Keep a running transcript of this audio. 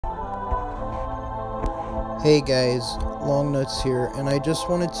Hey guys, Long Nuts here, and I just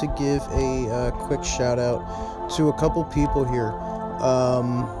wanted to give a quick shout out to a couple people here.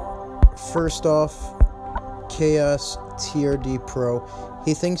 First off, Khaos TRD Pro.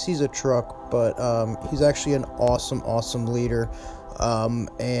 He thinks he's a truck, but he's actually an awesome leader.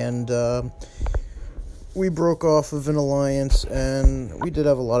 And we broke off of an alliance, and we did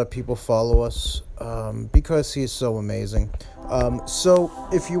have a lot of people follow us because he's so amazing. So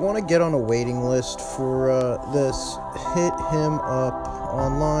if you want to get on a waiting list for this, hit him up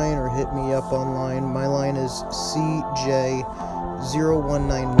online or hit me up online. My line is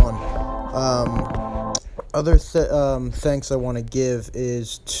CJ0191. Other thanks I want to give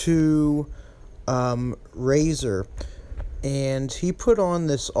is to Razor. And he put on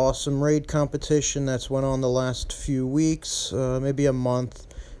this awesome raid competition that's went on the last few weeks, maybe a month,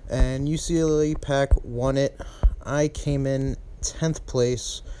 and UCLA Pack won it. I came in 10th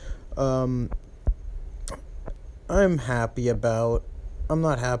place. I'm not happy about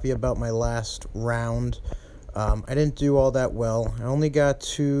my last round. I didn't do all that well. I only got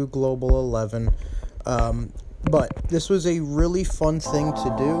to Global 11. But this was a really fun thing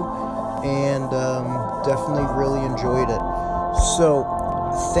to do, and definitely really enjoyed it. So,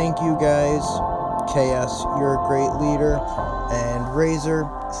 thank you guys. Khaos, you're a great leader. And Razor,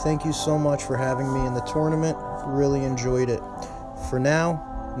 thank you so much for having me in the tournament. Really enjoyed it. For now,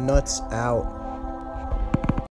 nuts out.